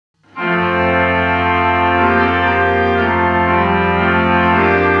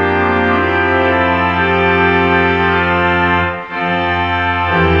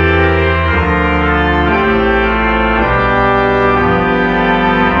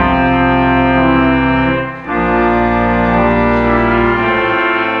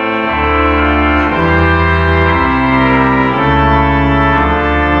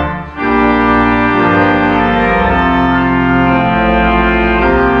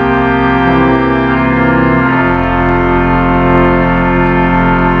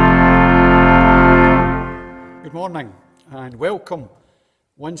welcome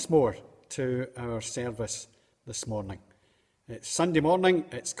once more to our service this morning. It's Sunday morning,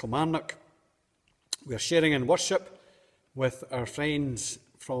 it's Kilmarnock. We're sharing in worship with our friends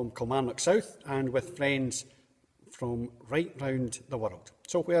from Kilmarnock South and with friends from right round the world.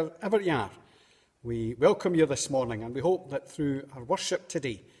 So wherever you are, we welcome you this morning, and we hope that through our worship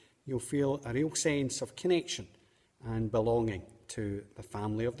today you'll feel a real sense of connection and belonging to the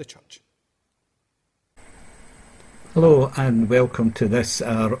family of the church. Hello and welcome to this,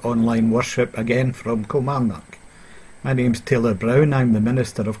 our online worship again from Kilmarnock. My name's Taylor Brown, I'm the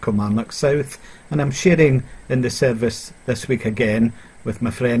Minister of Kilmarnock South, and I'm sharing in the service this week again with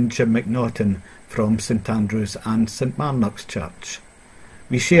my friend Jim McNaughton from St Andrews and St Marnock's Church.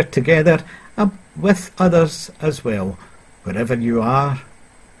 We share together with others as well, wherever you are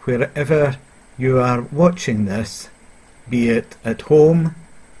watching this, be it at home,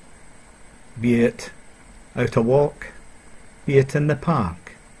 be it out a walk, be it in the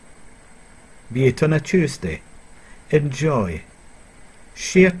park, be it on a Tuesday. Enjoy,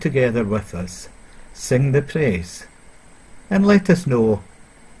 share together with us, sing the praise, and let us know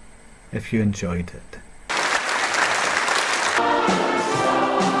if you enjoyed it.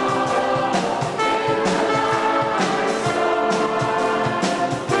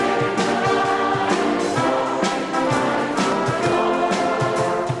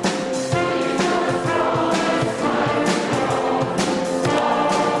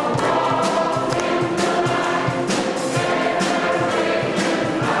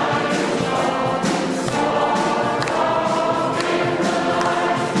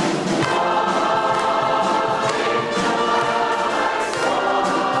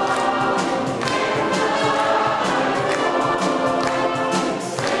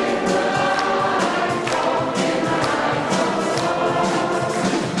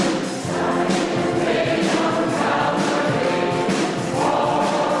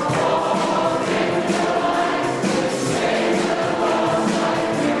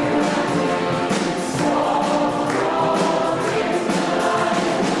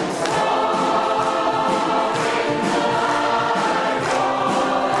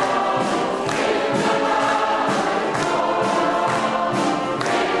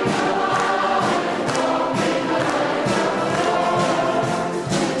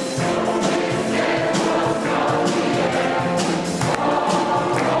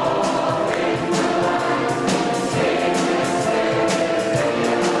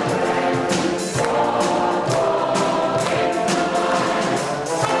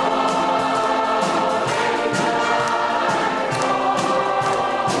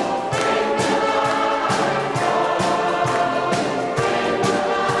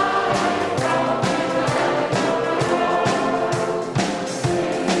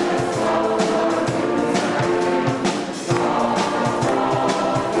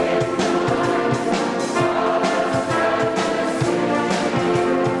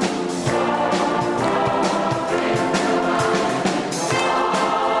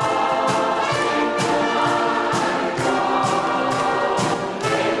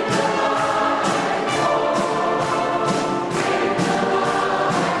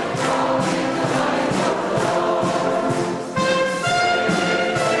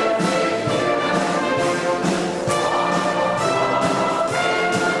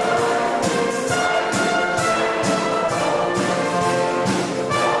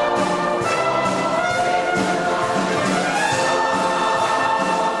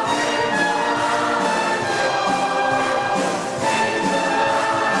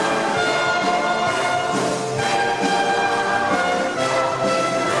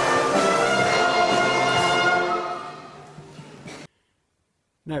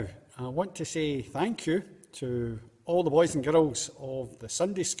 Now, I want to say thank you to all the boys and girls of the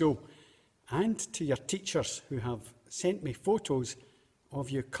Sunday school and to your teachers who have sent me photos of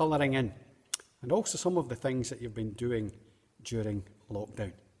you colouring in, and also some of the things that you've been doing during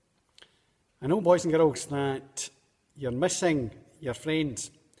lockdown. I know, boys and girls, that you're missing your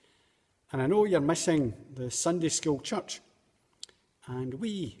friends, and I know you're missing the Sunday school church, and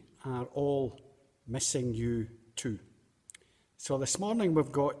we are all missing you too. So this morning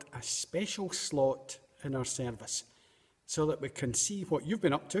we've got a special slot in our service so that we can see what you've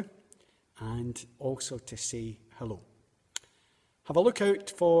been up to and also to say hello. Have a look out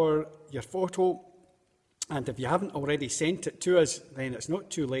for your photo, and if you haven't already sent it to us, then it's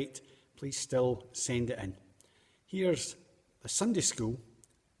not too late. Please still send it in. Here's the Sunday school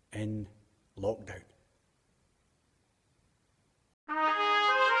in lockdown.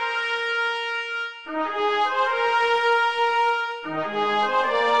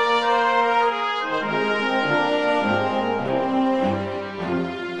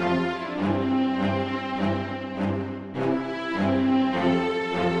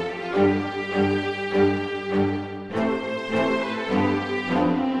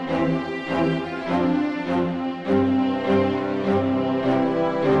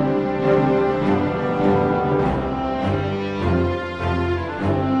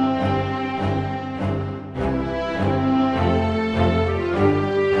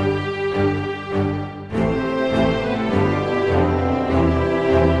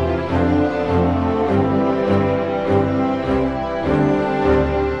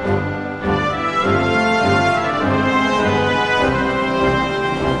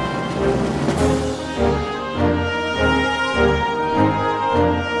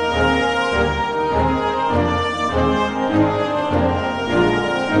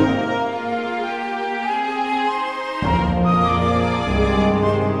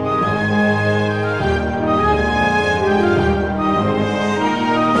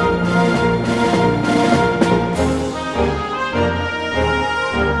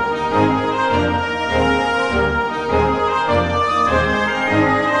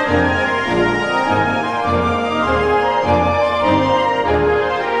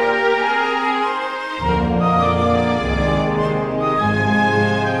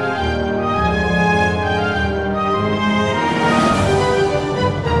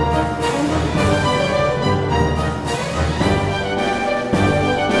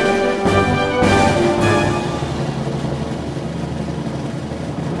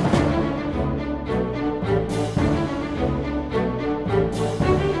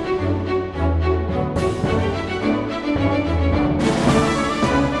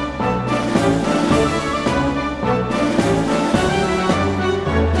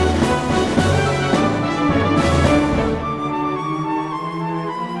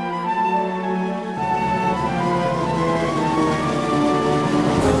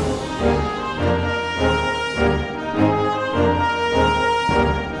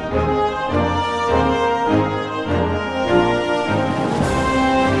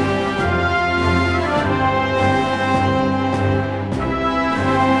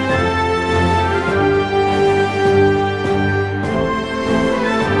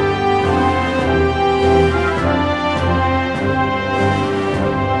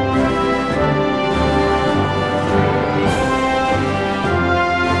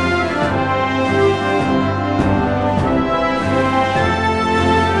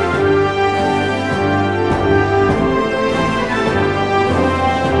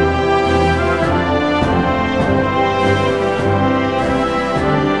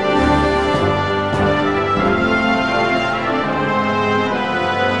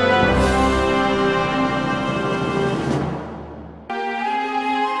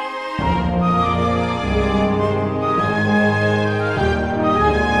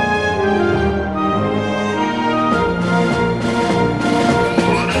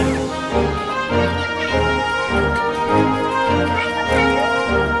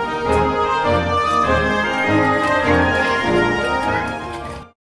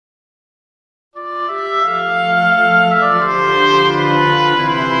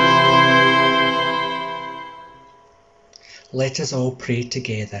 Let us all pray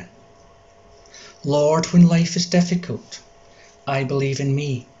together. Lord, when life is difficult, I believe in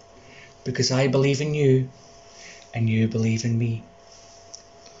me, because I believe in you, and you believe in me.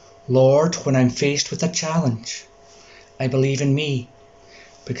 Lord, when I'm faced with a challenge, I believe in me,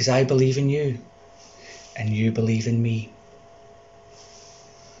 because I believe in you, and you believe in me.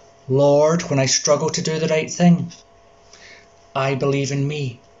 Lord, when I struggle to do the right thing, I believe in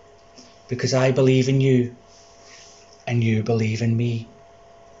me, because I believe in you, and you believe in me.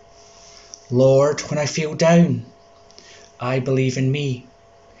 Lord, when I feel down, I believe in me,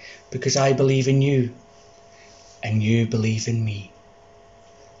 because I believe in you, and you believe in me.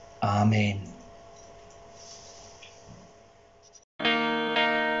 Amen.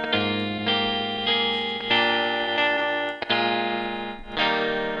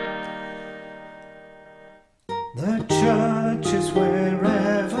 The church is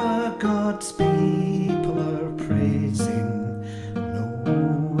wherever God's people are praising,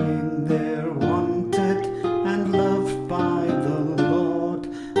 knowing they're wanted and loved by the Lord.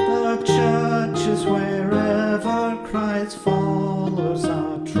 The church is wherever Christ's followers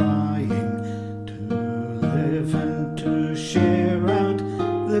are trying to live and to share out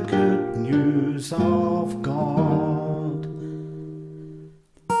the good news of God.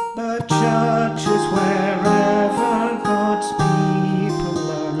 The church is wherever God's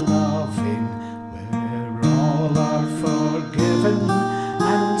people are loving, where all are forgiven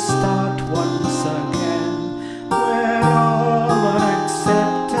and start once again, where all are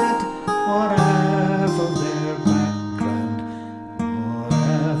accepted, whatever their background,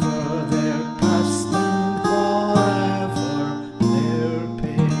 whatever their past and whatever their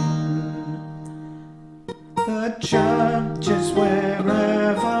pain. The church is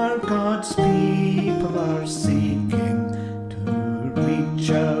wherever God's people are seeking to reach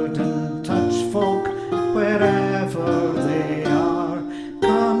out and touch folk wherever they are,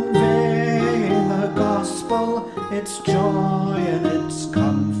 conveying the gospel, its joy and its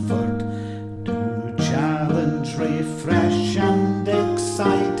comfort, to challenge, refresh and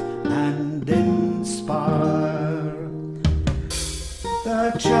excite and inspire.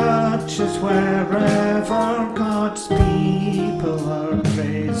 The church is wherever God's people are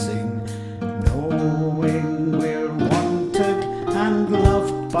praising, knowing we're wanted and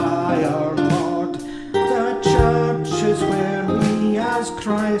loved by our Lord. The church is where we as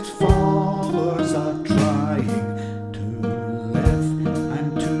Christ followers are trying to live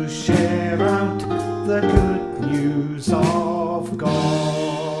and to share out the good news of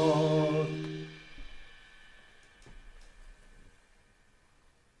God.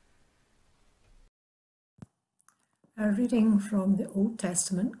 Our reading from the Old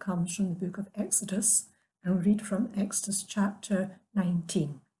Testament comes from the book of Exodus, and we read from Exodus chapter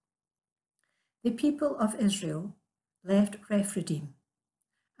 19. The people of Israel left Rephidim,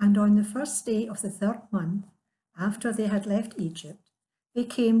 and on the first day of the third month, after they had left Egypt, they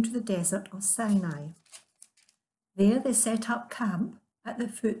came to the desert of Sinai. There they set up camp at the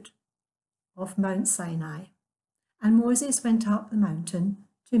foot of Mount Sinai, and Moses went up the mountain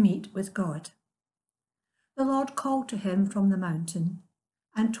to meet with God. The Lord called to him from the mountain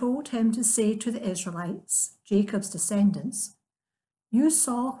and told him to say to the Israelites, Jacob's descendants, "You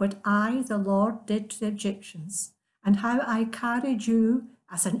saw what I, the Lord, did to the Egyptians, and how I carried you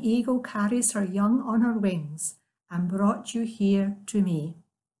as an eagle carries her young on her wings, and brought you here to me.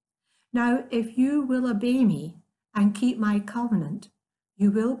 Now, if you will obey me and keep my covenant, you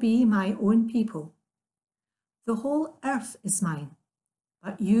will be my own people. The whole earth is mine,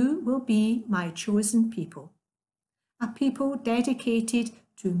 but you will be my chosen people, a people dedicated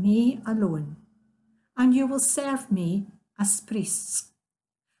to me alone, and you will serve me as priests."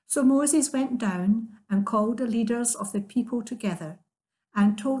 So Moses went down and called the leaders of the people together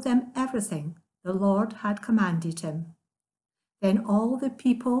and told them everything the Lord had commanded him. Then all the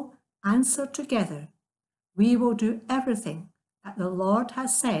people answered together, "We will do everything that the Lord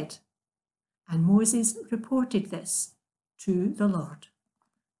has said." And Moses reported this to the Lord.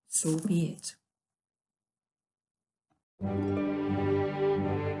 So be it.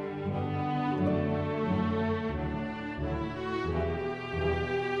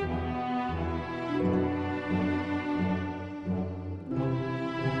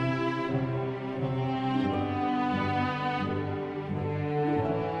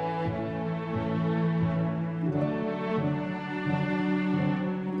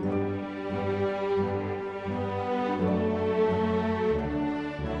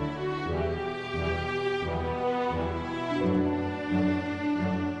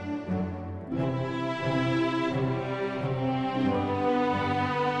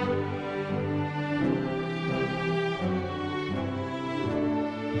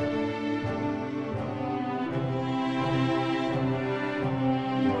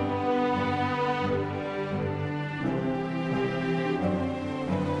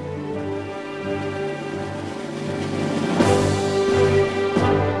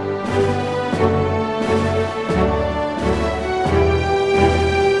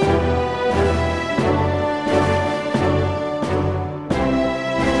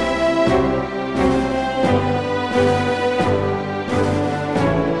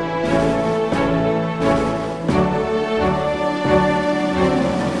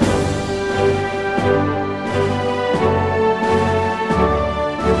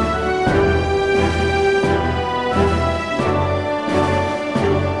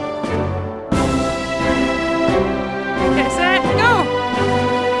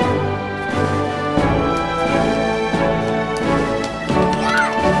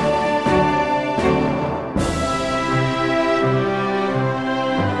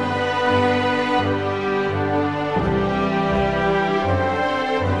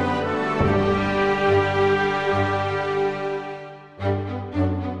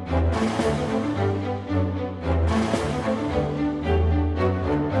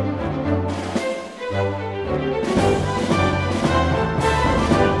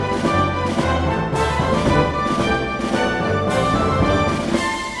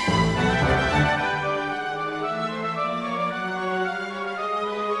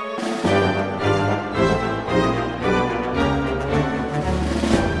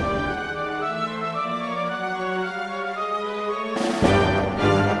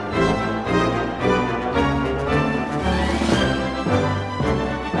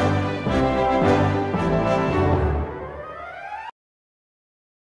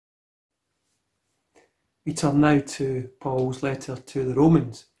 We turn now to Paul's letter to the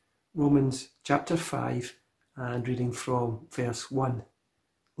Romans, Romans chapter 5, and reading from verse 1.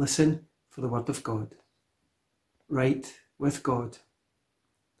 Listen for the word of God. Right with God.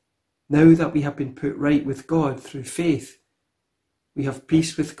 Now that we have been put right with God through faith, we have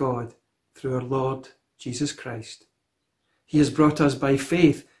peace with God through our Lord Jesus Christ. He has brought us by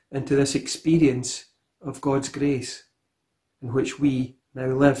faith into this experience of God's grace, in which we now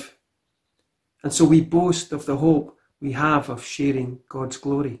live. And so we boast of the hope we have of sharing God's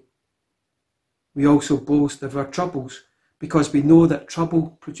glory. We also boast of our troubles, because we know that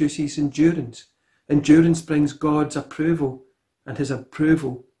trouble produces endurance. Endurance brings God's approval, and his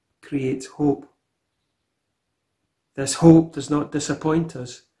approval creates hope. This hope does not disappoint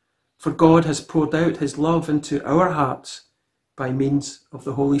us, for God has poured out his love into our hearts by means of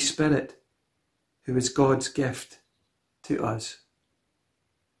the Holy Spirit, who is God's gift to us.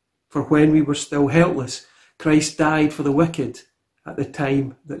 For when we were still helpless, Christ died for the wicked at the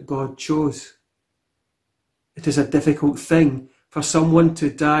time that God chose. It is a difficult thing for someone to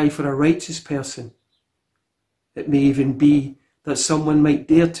die for a righteous person. It may even be that someone might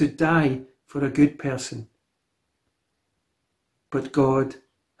dare to die for a good person. But God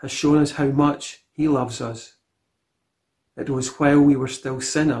has shown us how much he loves us. It was while we were still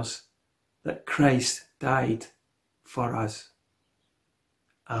sinners that Christ died for us.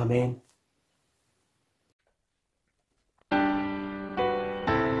 Amen.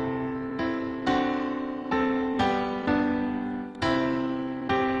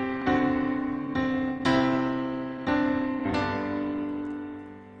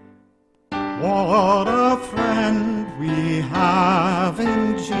 What a friend we have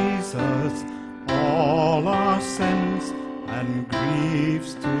in Jesus, all our sins and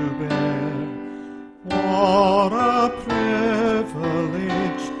griefs to bear. What a privilege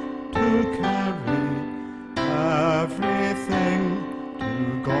to carry everything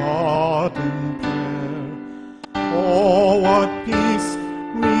to God in prayer. Oh, what peace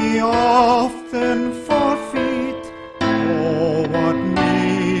we often forfeit. Oh, what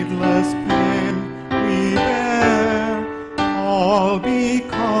needless pain we bear, all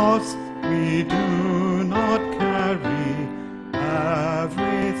because we do not carry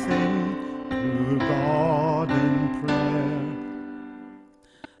everything to God in prayer.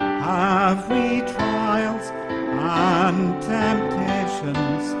 Have we trials and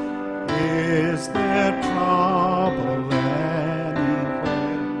temptations? Is there trouble anywhere?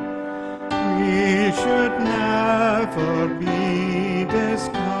 We should never be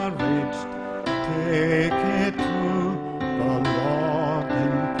discouraged. Take it to the Lord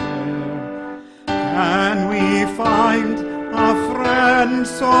in prayer. Can we find a friend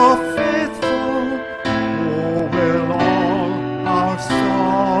so faithful, who will all our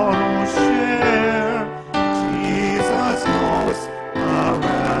sorrow share? Jesus knows our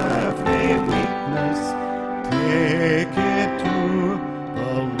every weakness. Take it to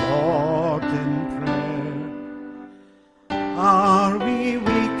the Lord in prayer. Are we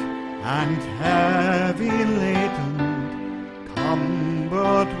weak and heavy laden,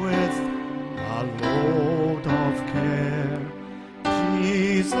 cumbered with a load of care?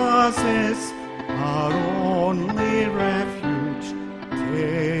 Jesus is our only refuge.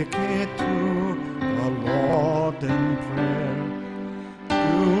 Take it to the Lord in prayer.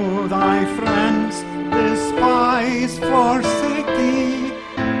 Do thy friends despise, forsake thee?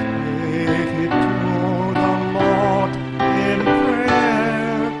 Take it to the Lord in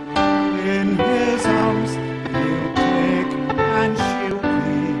prayer. In his arms he'll take and shield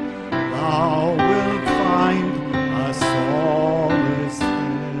thee. Thou wilt find a solace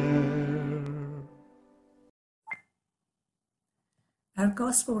there. Our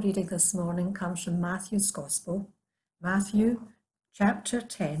Gospel reading this morning comes from Matthew's Gospel, Matthew chapter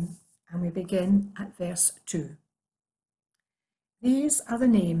 10, and we begin at verse 2. These are the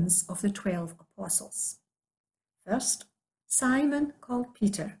names of the 12 apostles. First, Simon called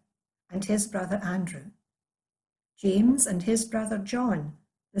Peter, and his brother Andrew. James and his brother John,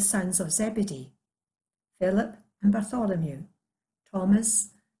 the sons of Zebedee. Philip and Bartholomew.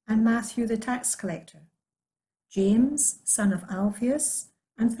 Thomas and Matthew the tax collector. James, son of Alphaeus,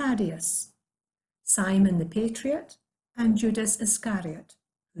 and Thaddeus. Simon the patriot, and Judas Iscariot,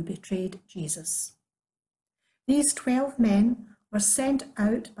 who betrayed Jesus. These 12 men were sent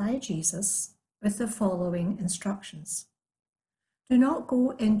out by Jesus with the following instructions. Do not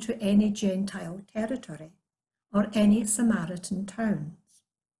go into any Gentile territory or any Samaritan towns.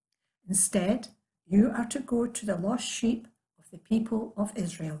 Instead, you are to go to the lost sheep of the people of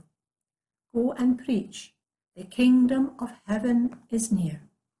Israel. Go and preach, the kingdom of heaven is near.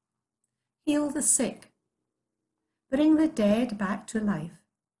 Heal the sick, bring the dead back to life,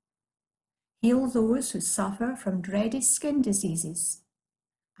 heal those who suffer from dreaded skin diseases,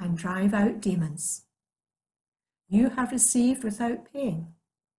 and drive out demons. You have received without paying,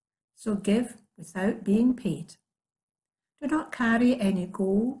 so give without being paid. Do not carry any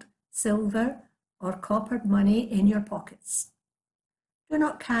gold, silver, or coppered money in your pockets. Do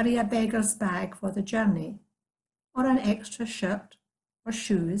not carry a beggar's bag for the journey, or an extra shirt, or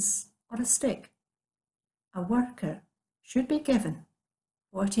shoes, or a stick. A worker should be given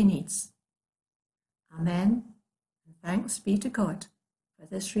what he needs. Amen. And thanks be to God for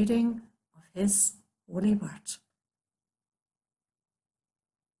this reading of his holy word.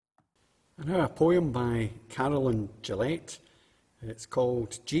 And now a poem by Carolyn Gillette. It's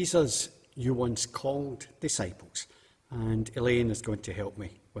called Jesus, You Once Called Disciples. And Elaine is going to help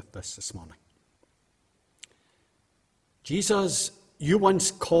me with this morning. Jesus, you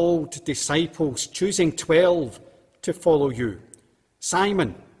once called disciples, choosing 12 to follow you.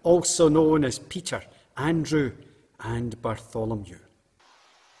 Simon, also known as Peter, Andrew, and Bartholomew.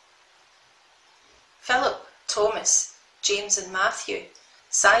 Philip, Thomas, James and Matthew,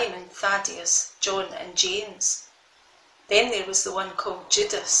 Simon, Thaddeus, John and James. Then there was the one called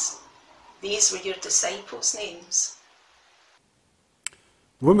Judas. These were your disciples' names.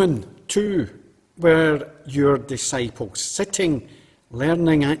 Woman, too, were your disciples, sitting,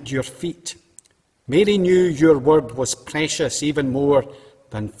 learning at your feet. Mary knew your word was precious, even more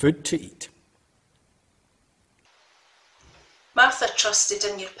than food to eat. Martha trusted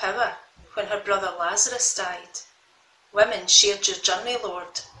in your power when her brother Lazarus died. Women shared your journey,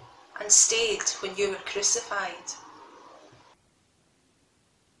 Lord, and stayed when you were crucified.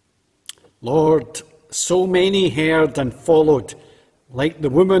 Lord, so many heard and followed, like the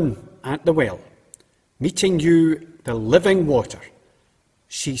woman at the well. Meeting you, the living water,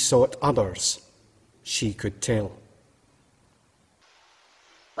 she sought others she could tell.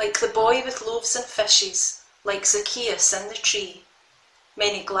 Like the boy with loaves and fishes, like Zacchaeus in the tree,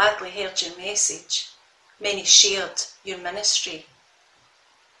 many gladly heard your message, many shared your ministry.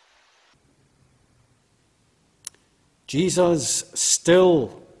 Jesus,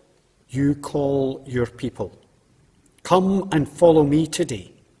 still you call your people. Come and follow me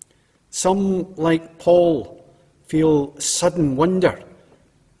today. Some, like Paul, feel sudden wonder.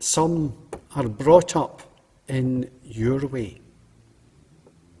 Some are brought up in your way.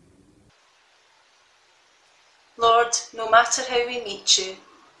 Lord, no matter how we meet you,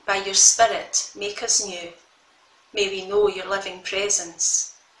 by your Spirit make us new. May we know your living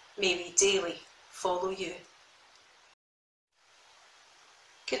presence. May we daily follow you.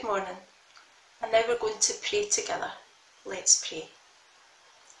 Good morning. And now we're going to pray together. Let's pray.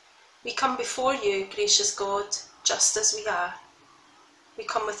 We come before you, gracious God, just as we are. We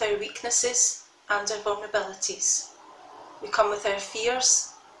come with our weaknesses and our vulnerabilities. We come with our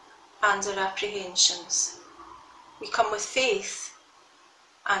fears and our apprehensions. We come with faith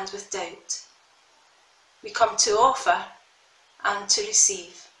and with doubt. We come to offer and to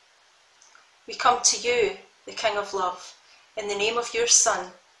receive. We come to you, the King of Love, in the name of your Son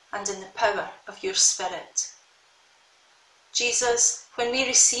and in the power of your Spirit. Jesus, when we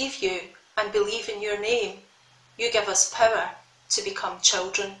receive you and believe in your name, you give us power to become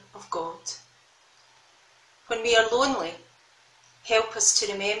children of God. When we are lonely, help us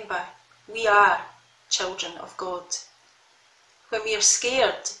to remember we are children of God. When we are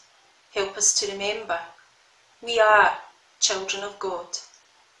scared, help us to remember we are children of God.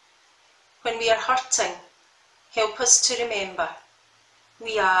 When we are hurting, help us to remember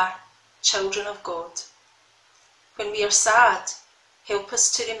we are children of God. When we are sad, help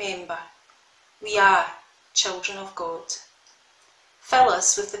us to remember we are children of God. Fill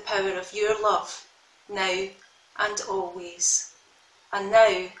us with the power of your love, now and always. And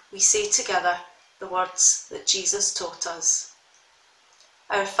now we say together the words that Jesus taught us.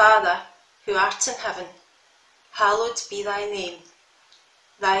 Our Father, who art in heaven, hallowed be thy name.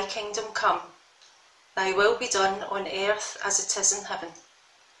 Thy kingdom come. Thy will be done on earth as it is in heaven.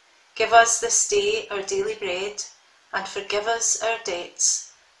 Give us this day our daily bread, and forgive us our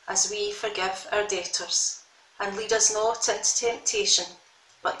debts, as we forgive our debtors. And lead us not into temptation,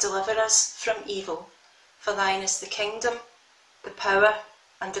 but deliver us from evil. For thine is the kingdom, the power,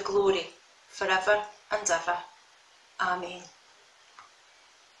 and the glory, forever and ever. Amen.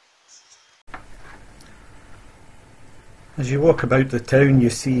 As you walk about the town, you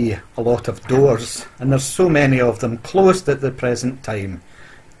see a lot of doors, and there's so many of them closed at the present time.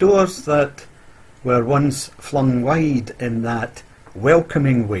 Doors that were once flung wide in that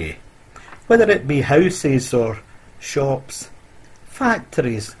welcoming way, whether it be houses or shops,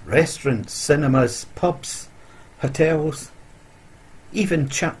 factories, restaurants, cinemas, pubs, hotels, even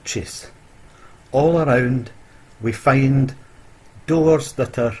churches. All around we find doors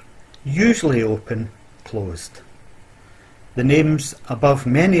that are usually open, closed. The names above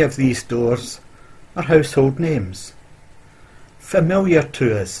many of these doors are household names, familiar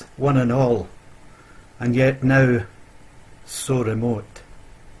to us, one and all, and yet now so remote.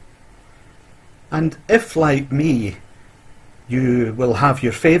 And if, like me, you will have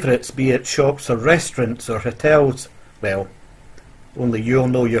your favourites, be it shops or restaurants or hotels, well, only you'll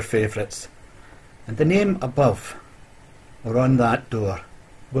know your favourites. And the name above or on that door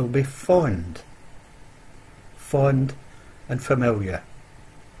will be fond. Fond and familiar.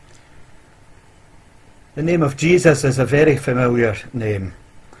 The name of Jesus is a very familiar name,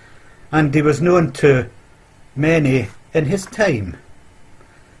 and he was known to many in his time.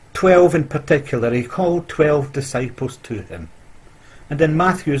 12 in particular, he called 12 disciples to him. And in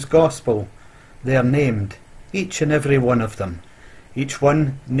Matthew's Gospel, they are named, each and every one of them. Each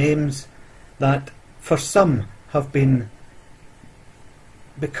one names that for some have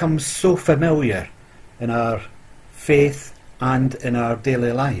become so familiar in our faith and in our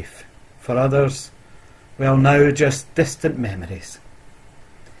daily life. For others, well, now just distant memories.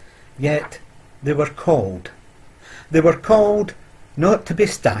 Yet they were called. They were called not to be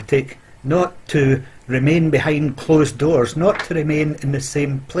static, not to remain behind closed doors, not to remain in the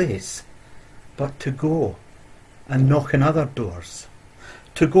same place, but to go and knock on other doors.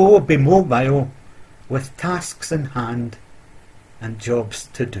 To go, be mobile, with tasks in hand and jobs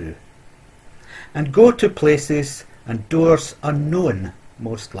to do. And go to places and doors unknown,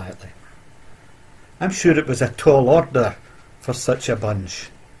 most likely. I'm sure it was a tall order for such a bunch.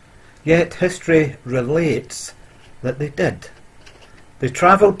 Yet history relates that they did. They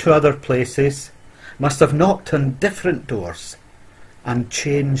travelled to other places, must have knocked on different doors, and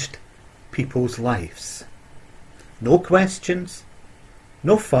changed people's lives. No questions,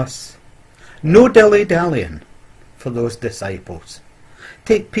 no fuss, no dilly-dallying for those disciples.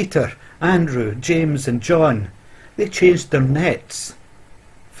 Take Peter, Andrew, James and John. They changed their nets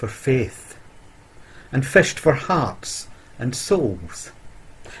for faith and fished for hearts and souls.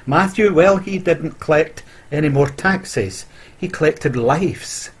 Matthew, well, he didn't collect any more taxes. He collected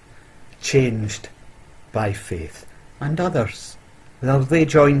lives changed by faith. And others, well, they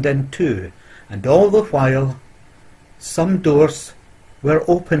joined in too. And all the while, some doors were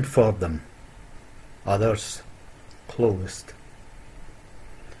opened for them, others closed.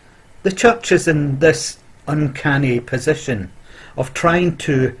 The church is in this uncanny position of trying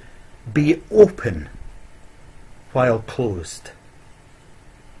to be open while closed.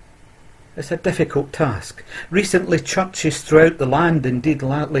 It's a difficult task. Recently, churches throughout the land, indeed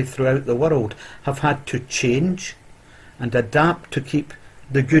lately throughout the world, have had to change and adapt to keep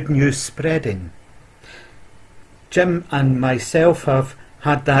the good news spreading. Jim and myself have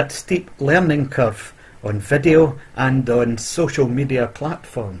had that steep learning curve on video and on social media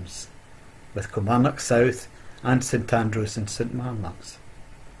platforms with Kilmarnock South and St Andrews and St Marnock's.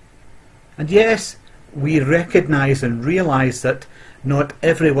 And yes, we recognise and realise that not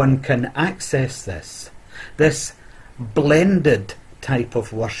everyone can access this blended type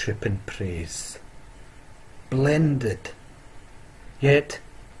of worship and praise. Blended. Yet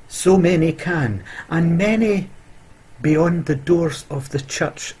so many can, and many beyond the doors of the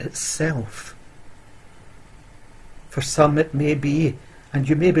church itself. For some it may be, and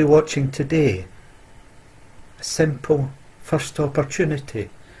you may be watching today, a simple first opportunity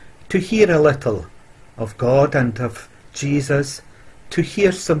to hear a little of God and of Jesus, to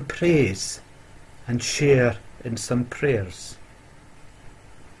hear some praise and share in some prayers.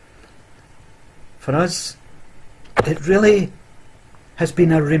 For us, it really has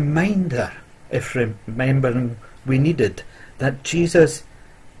been a reminder, if remembering we needed, that Jesus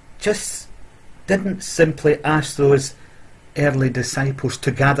just didn't simply ask those early disciples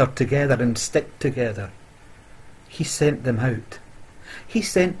to gather together and stick together. He sent them out. He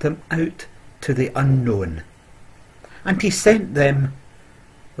sent them out to the unknown. And he sent them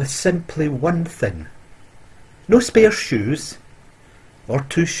with simply one thing. No spare shoes or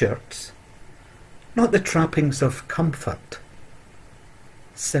 2 shirts, not the trappings of comfort,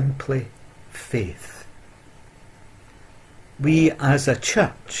 simply faith. We as a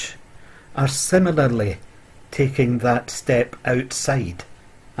church are similarly taking that step outside,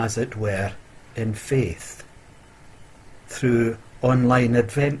 as it were, in faith, through online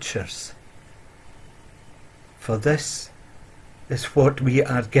adventures. For this is what we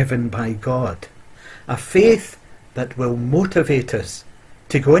are given by God, a faith that will motivate us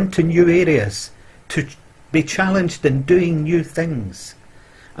to go into new areas, to be challenged in doing new things,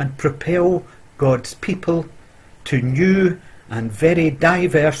 and propel God's people to new and very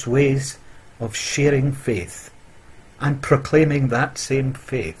diverse ways of sharing faith and proclaiming that same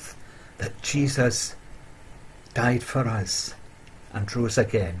faith, that Jesus died for us and rose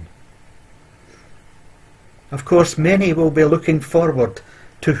again. Of course, many will be looking forward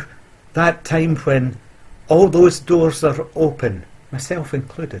to that time when all those doors are open, myself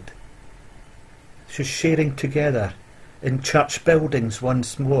included, to sharing together in church buildings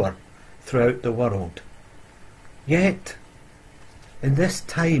once more throughout the world. Yet, in this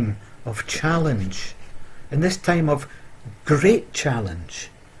time of challenge, in this time of great challenge,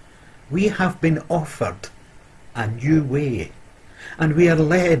 we have been offered a new way, and we are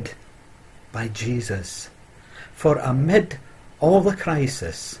led by Jesus. For amid all the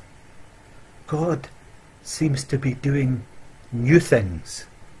crisis, God seems to be doing new things.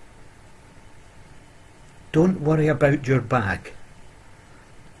 Don't worry about your bag.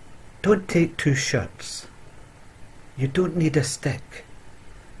 Don't take 2 shirts. You don't need a stick.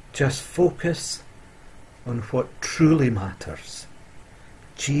 Just focus on what truly matters.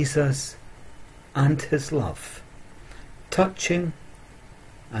 Jesus and his love, touching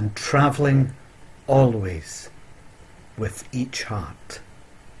and travelling always with each heart.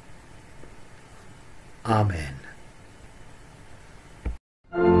 Amen.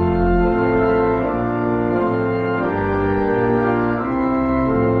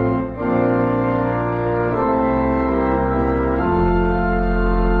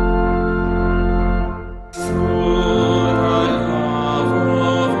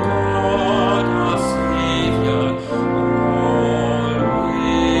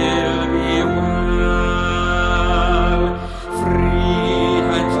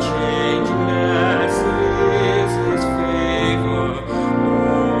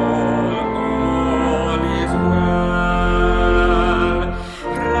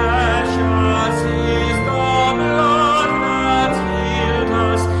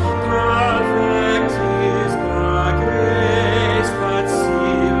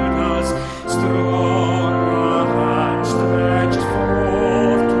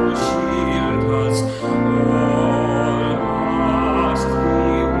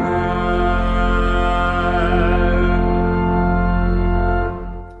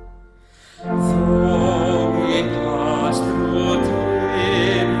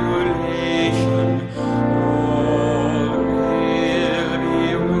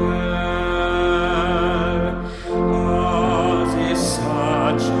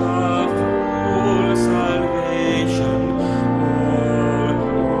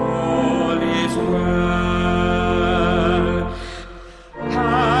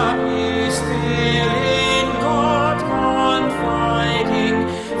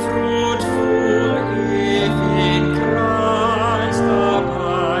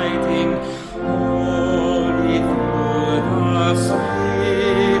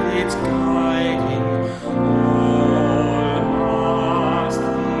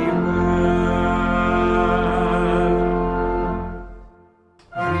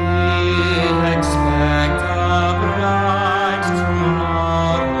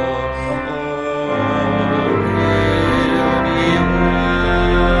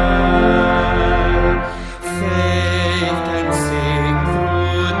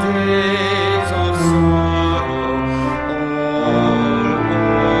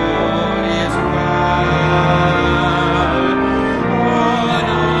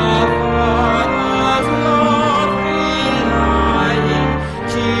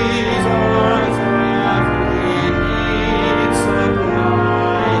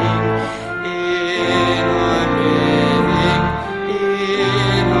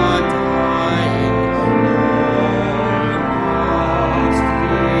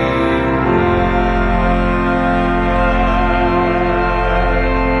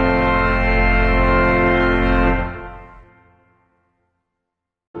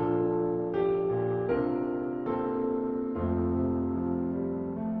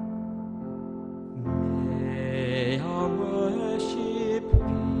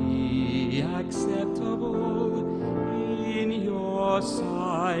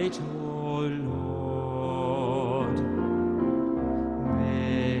 sight, O Lord.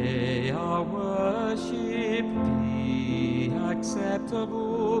 May our worship be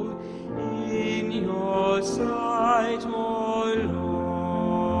acceptable in your sight, O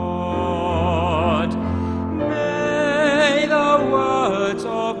Lord. May the words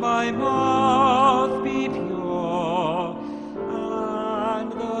of my mouth be pure,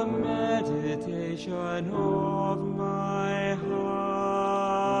 and the meditation of my heart.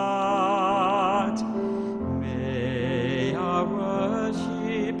 May our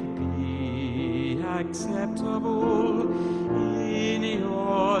worship be acceptable in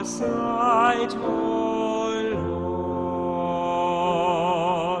your sight, O